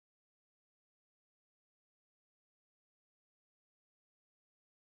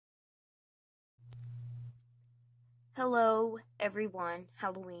Hello, everyone.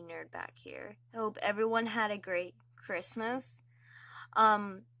 Halloween Nerd back here. I hope everyone had a great Christmas.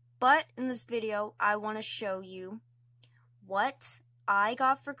 But in this video, I want to show you what I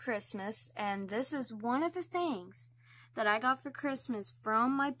got for Christmas, and this is one of the things that I got for Christmas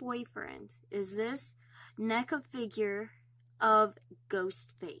from my boyfriend, is this Neca figure of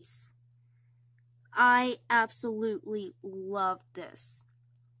Ghostface. I absolutely love this.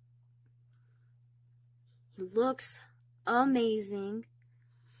 He looks amazing.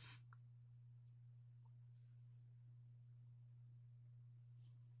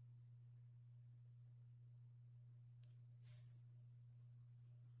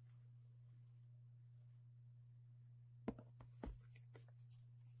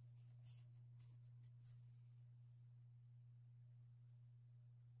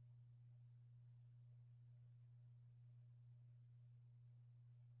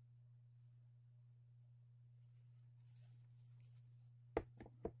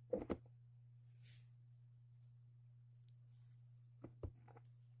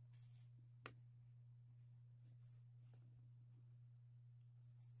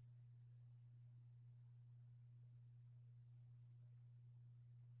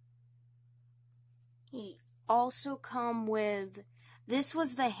 He also come with, this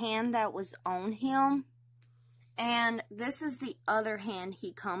was the hand that was on him, and this is the other hand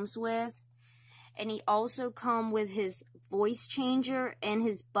he comes with, and he also come with his voice changer and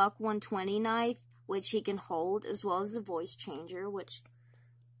his Buck 120 knife, which he can hold, as well as the voice changer, which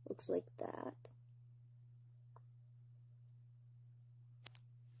looks like that.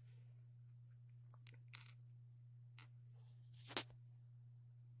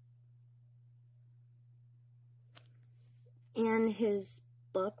 And his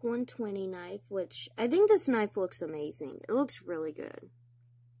Buck 120 knife, which I think this knife looks amazing. It looks really good.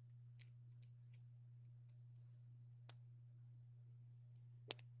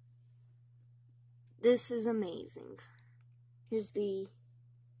 This is amazing. Here's the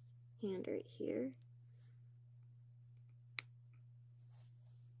hand right here.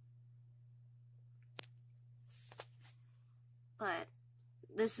 But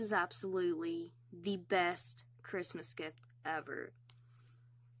this is absolutely the best Christmas gift ever.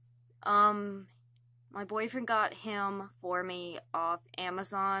 My boyfriend got him for me off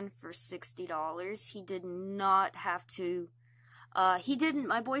Amazon for $60. He did not have to,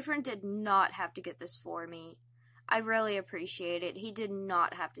 my boyfriend did not have to get this for me. I really appreciate it. He did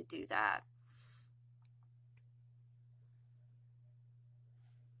not have to do that.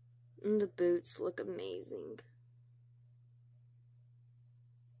 And the boots look amazing.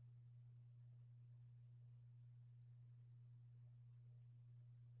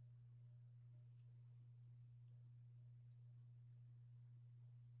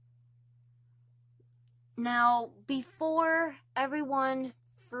 Now, before everyone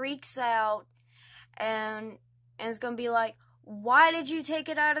freaks out and is going to be like, why did you take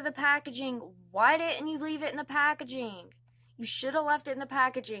it out of the packaging? Why didn't you leave it in the packaging? You should have left it in the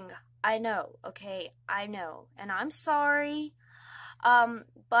packaging. I know, okay? I know. And I'm sorry.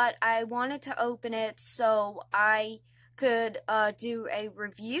 But I wanted to open it so I could do a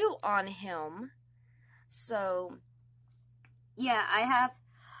review on him. So, yeah, I have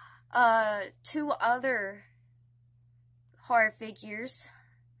two other horror figures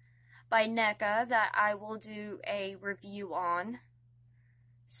by Neca that I will do a review on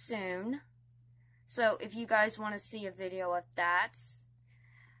soon. So if you guys want to see a video of that,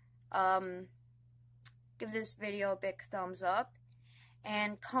 give this video a big thumbs up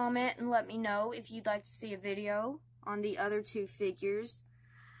and comment and let me know if you'd like to see a video on the other two figures.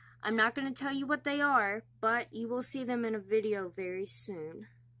 I'm not going to tell you what they are, but you will see them in a video very soon.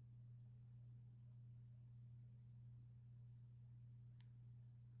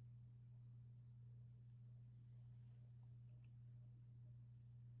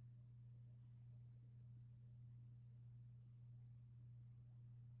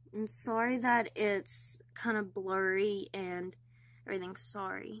 And sorry that it's kind of blurry and everything,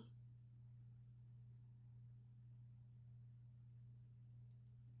 sorry.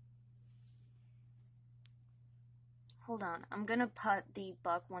 Hold on, I'm gonna put the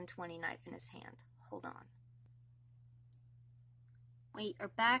Buck 120 knife in his hand. Hold on. Wait, we're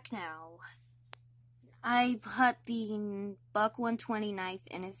back now. I put the Buck 120 knife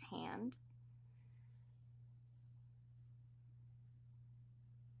in his hand.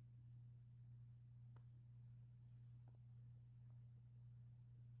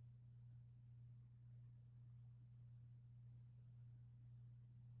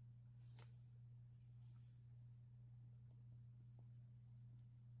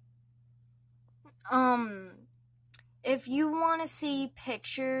 if you want to see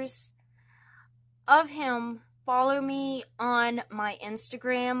pictures of him, follow me on my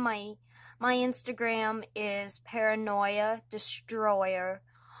Instagram. My Instagram is Paranoia Destroyer,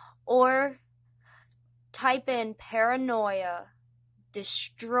 or type in Paranoia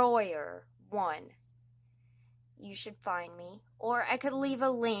Destroyer 1. You should find me. Or I could leave a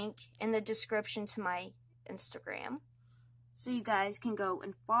link in the description to my Instagram, so you guys can go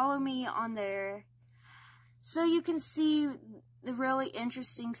and follow me on there, so you can see the really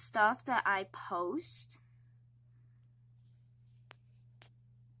interesting stuff that I post.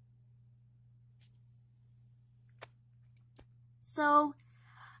 So,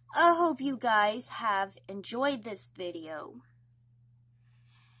 I hope you guys have enjoyed this video.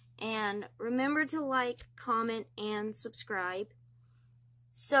 And remember to like, comment, and subscribe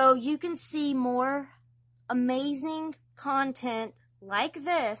so you can see more amazing content like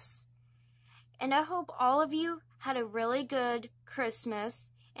this. And I hope all of you had a really good Christmas,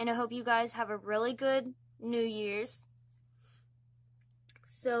 and I hope you guys have a really good New Year's.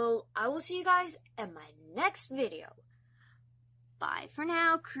 So I will see you guys in my next video. Bye for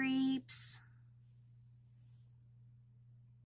now, creeps.